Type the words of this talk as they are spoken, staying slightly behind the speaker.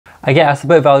I get asked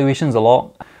about valuations a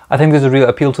lot. I think there's a real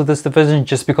appeal to this division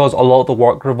just because a lot of the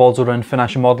work revolves around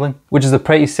financial modelling, which is a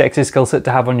pretty sexy skill set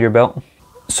to have on your belt.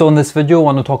 So in this video, I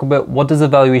want to talk about what does the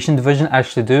valuation division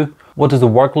actually do, what does the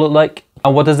work look like,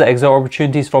 and what does the exit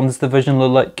opportunities from this division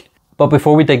look like. But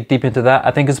before we dig deep into that,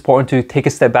 I think it's important to take a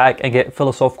step back and get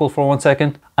philosophical for 1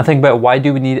 second and think about why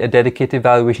do we need a dedicated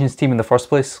valuations team in the first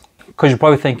place? Because you're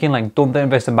probably thinking, like, don't the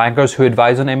investment bankers who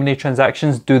advise on M&A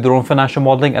transactions do their own financial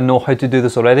modelling and know how to do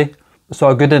this already? So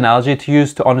a good analogy to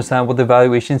use to understand what the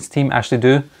valuations team actually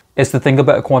do is to think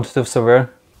about a quantitative surveyor.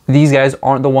 These guys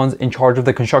aren't the ones in charge of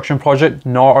the construction project,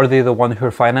 nor are they the one who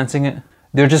are financing it.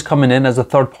 They're just coming in as a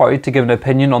third party to give an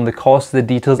opinion on the costs, the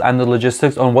details and the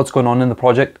logistics on what's going on in the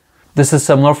project. This is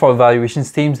similar for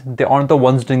valuations teams. They aren't the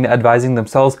ones doing the advising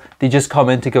themselves, they just come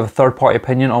in to give a third party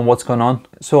opinion on what's going on.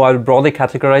 So I would broadly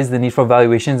categorize the need for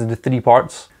valuations into 3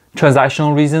 parts: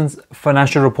 transactional reasons,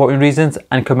 financial reporting reasons,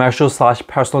 and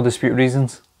commercial/personal dispute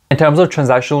reasons. In terms of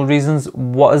transactional reasons,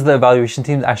 what is the evaluation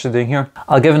team actually doing here?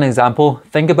 I'll give an example.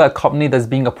 Think about a company that's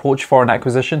being approached for an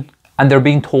acquisition and they're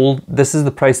being told this is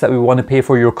the price that we want to pay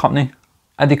for your company.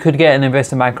 And they could get an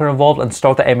investment banker involved and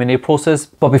start the M&A process,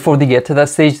 but before they get to that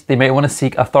stage, they might want to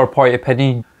seek a third party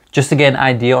opinion just to get an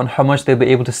idea on how much they'll be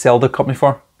able to sell their company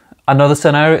for. Another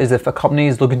scenario is if a company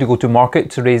is looking to go to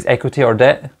market to raise equity or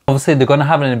debt. Obviously, they're going to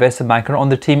have an investment banker on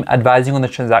their team advising on the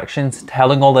transactions,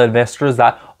 telling all the investors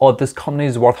that, oh, this company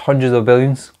is worth hundreds of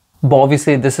billions. But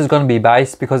obviously, this is going to be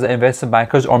biased because the investment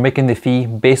bankers are making the fee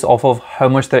based off of how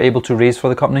much they're able to raise for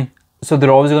the company. So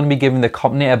they're always going to be giving the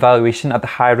company a valuation at the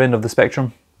higher end of the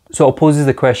spectrum. So it poses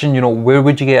the question, where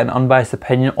would you get an unbiased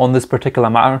opinion on this particular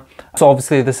matter? So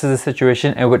obviously, this is a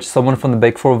situation in which someone from the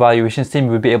Big Four valuations team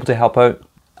would be able to help out.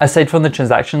 Aside from the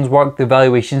transactions work, the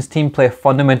valuations team play a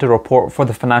fundamental report for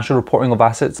the financial reporting of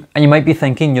assets. And you might be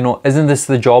thinking, isn't this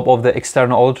the job of the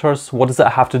external auditors? What does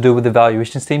that have to do with the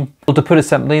valuations team? Well, to put it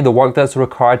simply, the work that's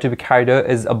required to be carried out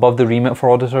is above the remit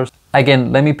for auditors.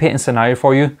 Again, let me paint a scenario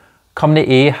for you. Company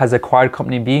A has acquired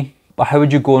Company B, but how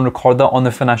would you go and record that on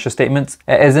the financial statements?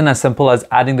 It isn't as simple as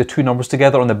adding the 2 numbers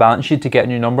together on the balance sheet to get a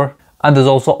new number. And there's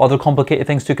also other complicated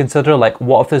things to consider, like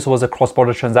what if this was a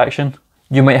cross-border transaction?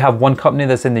 You might have one company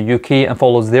that's in the UK and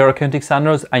follows their accounting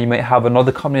standards, and you might have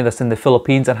another company that's in the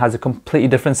Philippines and has a completely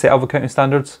different set of accounting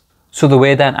standards. So the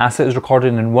way that an asset is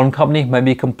recorded in one company might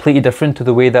be completely different to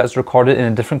the way that it's recorded in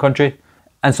a different country.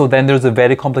 And so then there's a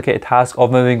very complicated task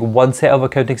of moving one set of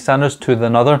accounting standards to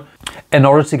another in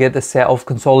order to get the set of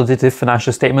consolidated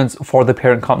financial statements for the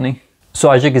parent company. So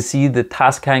as you can see, the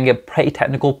task can get pretty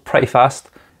technical pretty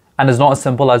fast, and it's not as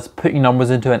simple as putting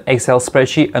numbers into an Excel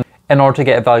spreadsheet in order to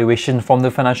get a valuation from the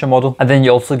financial model. And then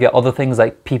you also get other things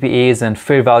like PPAs and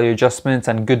fair value adjustments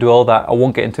and goodwill that I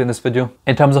won't get into in this video.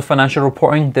 In terms of financial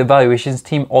reporting, the valuations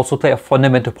team also play a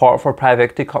fundamental part for private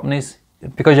equity companies,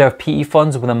 because you have PE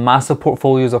funds with a massive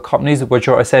portfolios of companies which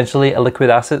are essentially illiquid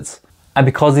assets. And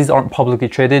because these aren't publicly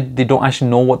traded, they don't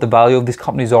actually know what the value of these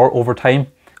companies are over time.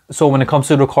 So when it comes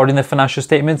to recording the financial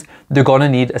statements, they're going to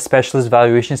need a specialist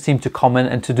valuations team to come in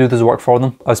and to do this work for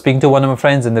them. I was speaking to one of my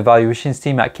friends in the valuations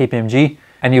team at KPMG,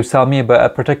 and he was telling me about a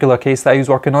particular case that he was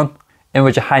working on, in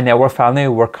which a high net worth family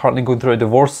were currently going through a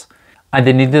divorce, and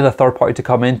they needed a third party to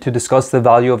come in to discuss the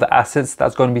value of the assets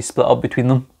that's going to be split up between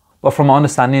them. But from my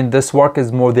understanding, this work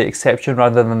is more the exception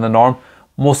rather than the norm.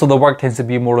 Most of the work tends to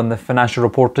be more on the financial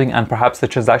reporting and perhaps the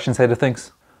transaction side of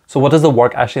things. So what does the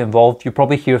work actually involve? You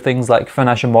probably hear things like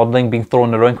financial modelling being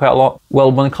thrown around quite a lot.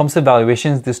 Well, when it comes to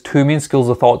valuations, there's 2 main schools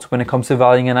of thought when it comes to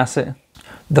valuing an asset: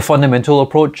 the fundamental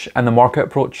approach and the market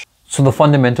approach. So the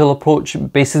fundamental approach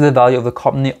bases the value of the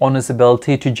company on its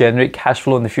ability to generate cash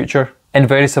flow in the future. In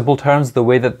very simple terms, the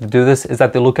way that they do this is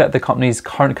that they look at the company's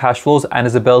current cash flows and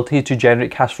its ability to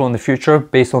generate cash flow in the future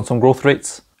based on some growth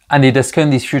rates. And they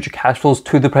discount these future cash flows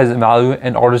to the present value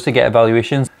in order to get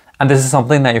evaluations. And this is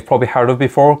something that you've probably heard of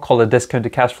before, called a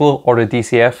discounted cash flow, or a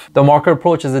DCF. The market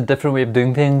approach is a different way of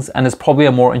doing things, and it's probably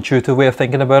a more intuitive way of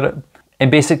thinking about it. In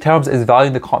basic terms, it's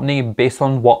valuing the company based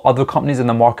on what other companies in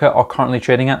the market are currently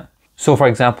trading at. So for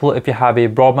example, if you have a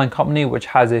broadband company which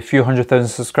has a few 100,000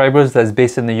 subscribers that's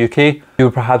based in the UK, you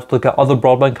would perhaps look at other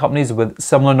broadband companies with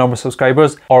similar number of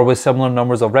subscribers or with similar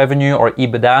numbers of revenue or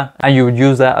EBITDA, and you would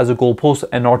use that as a goalpost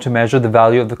in order to measure the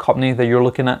value of the company that you're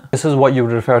looking at. This is what you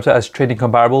would refer to as trading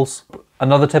comparables.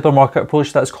 Another type of market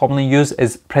approach that's commonly used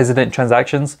is precedent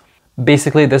transactions.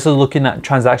 Basically, this is looking at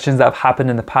transactions that have happened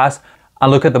in the past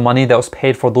and look at the money that was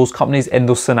paid for those companies in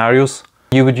those scenarios.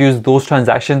 You would use those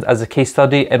transactions as a case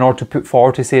study in order to put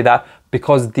forward to say that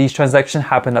because these transactions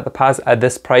happened at the past at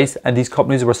this price and these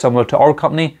companies were similar to our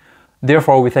company,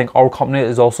 Therefore, we think our company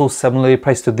is also similarly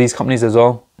priced to these companies as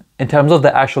well. In terms of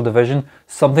the actual division,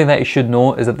 something that you should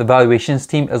know is that the valuations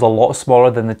team is a lot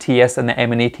smaller than the TS and the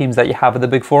M&A teams that you have at the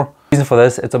Big Four. The reason for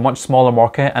this, it's a much smaller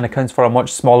market and accounts for a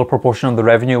much smaller proportion of the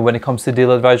revenue when it comes to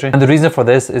deal advisory. And the reason for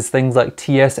this is things like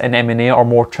TS and M&A are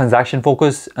more transaction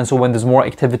focused, and so when there's more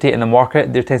activity in the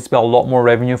market, there tends to be a lot more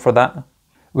revenue for that.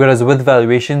 Whereas with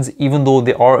valuations, even though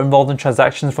they are involved in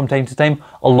transactions from time to time,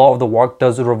 a lot of the work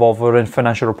does revolve around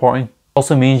financial reporting. It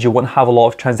also means you won't have a lot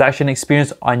of transaction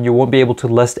experience and you won't be able to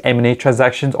list M&A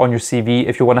transactions on your CV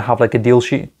if you want to have like a deal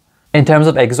sheet. In terms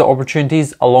of exit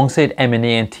opportunities, alongside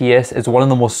M&A and TS is one of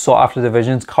the most sought after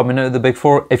divisions coming out of the Big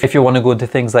Four if you want to go into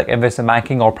things like investment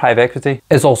banking or private equity.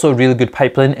 It's also a really good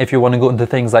pipeline if you want to go into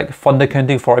things like fund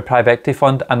accounting for a private equity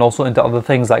fund and also into other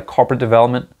things like corporate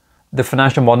development. The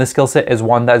financial modeling skill set is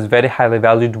one that is very highly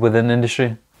valued within the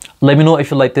industry. Let me know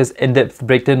if you like this in-depth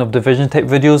breakdown of division type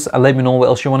videos and let me know what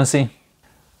else you want to see.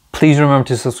 Please remember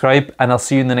to subscribe and I'll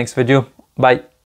see you in the next video. Bye.